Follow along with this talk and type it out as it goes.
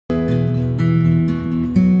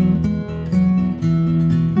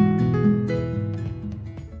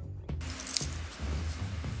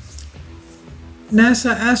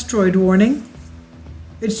NASA asteroid warning.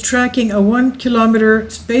 It's tracking a 1-kilometer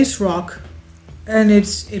space rock and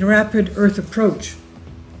it's in rapid Earth approach.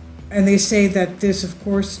 And they say that this, of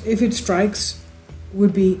course, if it strikes,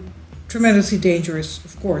 would be tremendously dangerous,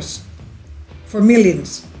 of course, for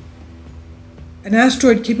millions. An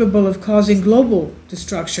asteroid capable of causing global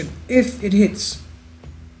destruction, if it hits,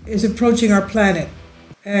 is approaching our planet.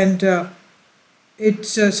 And it's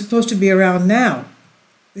supposed to be around now.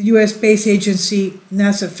 The U.S. space agency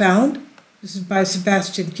NASA found, this is by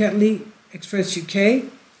Sebastian Ketley, Express UK,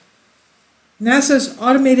 NASA's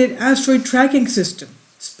automated asteroid tracking system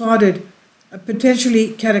spotted a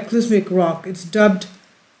potentially cataclysmic rock. It's dubbed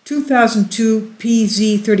 2002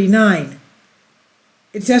 PZ39.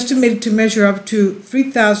 It's estimated to measure up to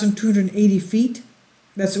 3,280 feet.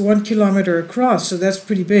 That's 1 kilometer across, so that's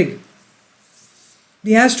pretty big.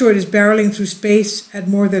 The asteroid is barreling through space at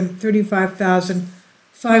more than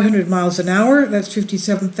 35,500 miles an hour. That's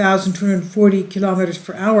 57,240 kilometers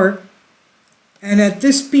per hour. And at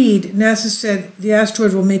this speed, NASA said the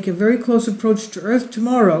asteroid will make a very close approach to Earth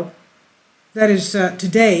tomorrow. That is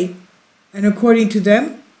today. And according to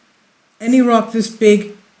them, any rock this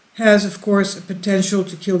big has, of course, a potential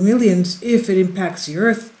to kill millions if it impacts the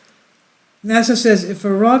Earth. NASA says if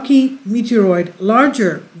a rocky meteoroid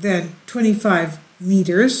larger than 25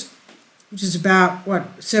 meters, which is about,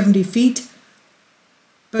 70 feet,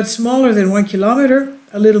 but smaller than 1 kilometer,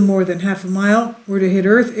 a little more than half a mile, were to hit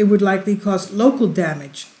Earth, it would likely cause local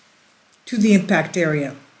damage to the impact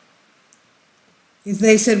area. If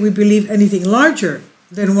they said we believe anything larger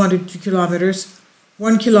than 1 to 2 kilometers,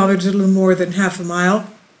 1 kilometer is a little more than half a mile,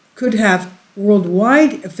 could have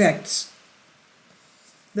worldwide effects.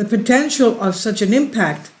 The potential of such an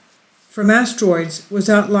impact from asteroids was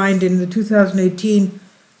outlined in the 2018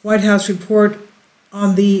 White House report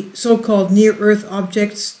on the so-called Near-Earth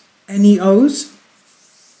Objects, NEOs,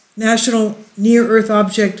 National Near-Earth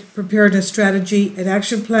Object Preparedness Strategy and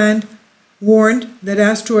Action Plan, warned that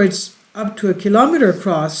asteroids up to 1 kilometer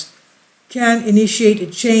across can initiate a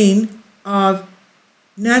chain of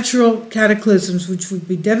natural cataclysms which would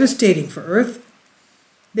be devastating for Earth.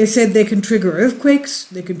 They said they can trigger earthquakes,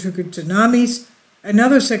 they can trigger tsunamis, and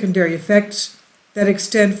other secondary effects that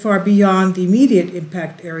extend far beyond the immediate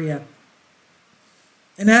impact area.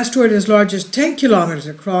 An asteroid as large as 10 kilometers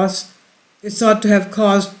across is thought to have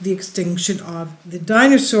caused the extinction of the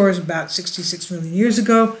dinosaurs about 66 million years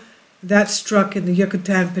ago. That struck in the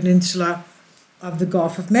Yucatan Peninsula of the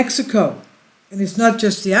Gulf of Mexico. And it's not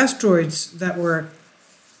just the asteroids that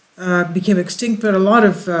became extinct, but a lot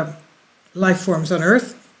of life forms on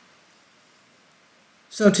Earth.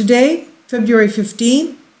 So today, February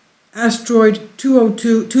 15, asteroid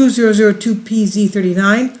 2002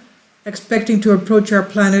 PZ39, expecting to approach our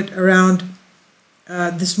planet around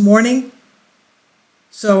this morning.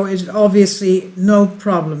 So it's obviously no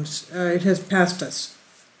problems. It has passed us.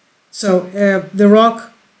 So the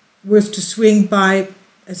rock was to swing by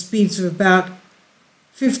at speeds of about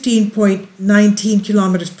 15.19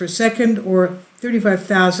 kilometers per second or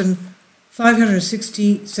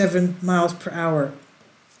 35,567 miles per hour.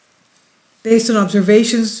 Based on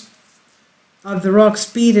observations of the rock's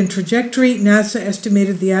speed and trajectory, NASA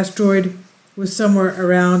estimated the asteroid was somewhere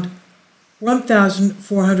around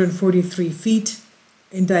 1,443 feet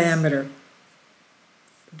in diameter.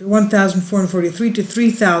 1,443 to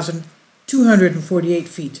 3,248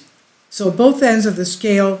 feet. So both ends of the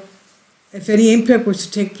scale, if any impact was to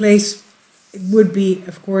take place, it would be,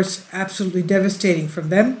 of course, absolutely devastating from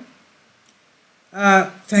them.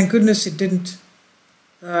 Thank goodness it didn't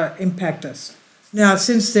impact us. Now,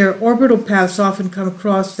 since their orbital paths often come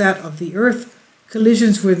across that of the Earth,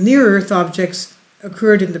 collisions with near-Earth objects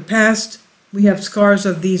occurred in the past. We have scars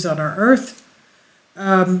of these on our Earth.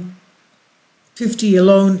 50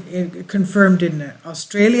 alone confirmed in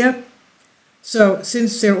Australia. So,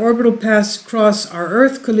 since their orbital paths cross our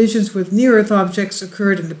Earth, collisions with near-Earth objects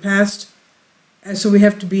occurred in the past, and so we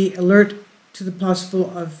have to be alert to the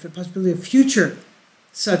possibility of future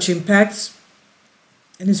such impacts.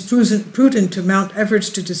 And it's prudent to mount efforts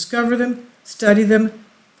to discover them, study them,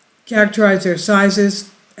 characterize their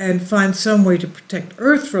sizes, and find some way to protect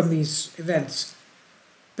Earth from these events.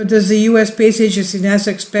 But does the U.S. Space Agency NASA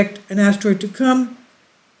expect an asteroid to come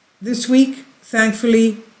this week?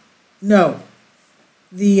 Thankfully, no.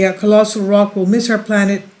 The colossal rock will miss our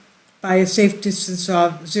planet by a safe distance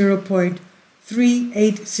of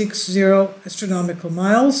 0.3860 astronomical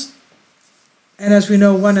miles. And as we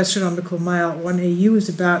know, 1 astronomical mile, 1 AU, is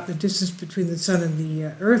about the distance between the Sun and the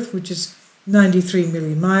Earth, which is 93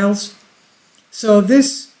 million miles. So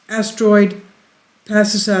this asteroid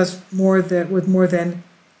passes us with more than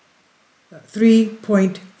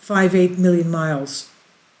 3.58 million miles.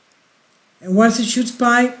 And once it shoots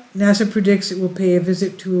by, NASA predicts it will pay a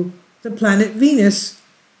visit to the planet Venus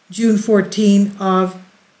June 14 of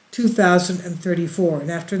 2034.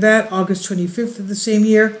 And after that, August 25th of the same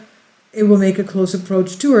year, it will make a close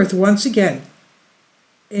approach to Earth once again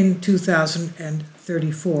in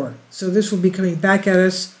 2034. So this will be coming back at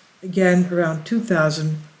us again around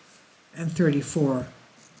 2034.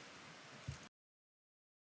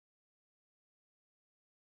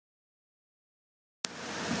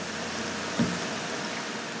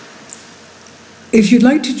 If you'd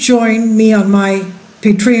like to join me on my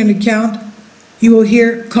Patreon account, you will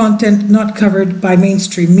hear content not covered by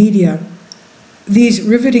mainstream media. These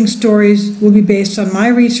riveting stories will be based on my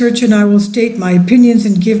research, and I will state my opinions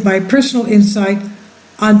and give my personal insight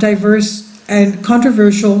on diverse and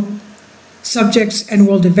controversial subjects and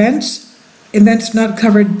world events not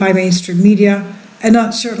covered by mainstream media, and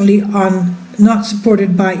not supported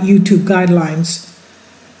by YouTube guidelines.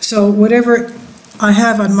 So whatever I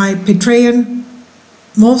have on my Patreon,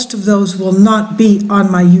 most of those will not be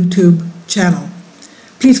on my YouTube channel.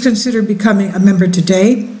 Please consider becoming a member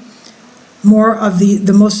today. More of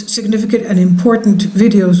the most significant and important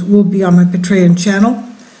videos will be on my Patreon channel.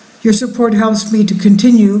 Your support helps me to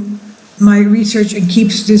continue my research and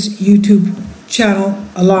keeps this YouTube channel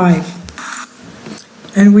alive.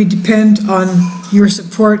 And we depend on your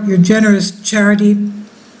support, your generous charity,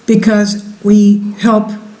 because we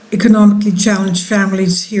help economically challenged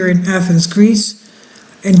families here in Athens, Greece,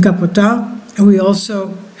 in Kapota, and we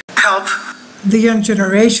also help the young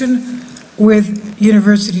generation with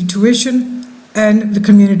university tuition and the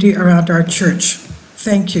community around our church.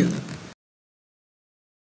 Thank you.